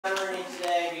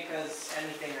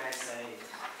anything I say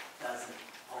doesn't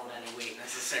hold any weight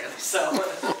necessarily. So,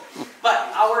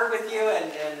 but I'll work with you,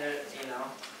 and you know,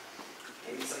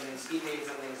 maybe some things keep, maybe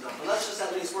some things don't. But let's just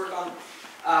at least work on,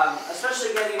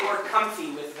 especially getting more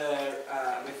comfy with the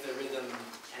rhythm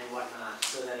and whatnot,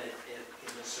 so that it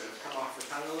can just sort of come off the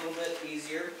tongue a little bit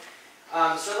easier.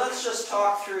 So let's just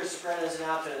talk through sopranos and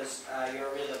altos,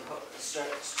 your rhythm.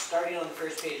 Starting on the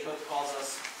first page, Hook calls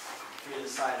us through the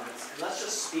silence. And let's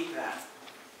just speak that.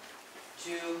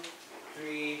 2,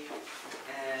 3,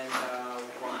 and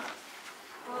 1.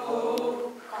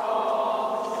 Hook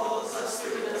calls us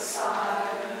through the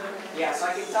silence. Yeah, so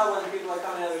I can tell when people are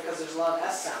coming out because there's a lot of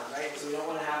S sounds, right? So we don't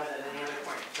want to have it at any other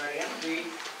point. Try again. 3,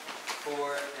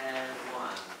 4, and 1.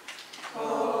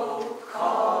 Hook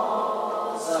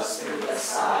calls us through the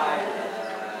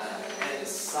silence. And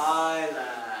silence.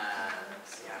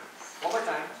 Yeah. One more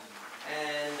time.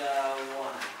 And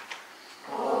 1.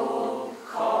 Hook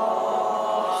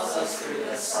calls us through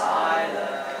the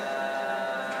silence.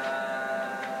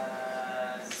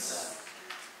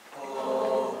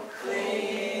 Hope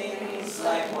clings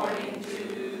like morning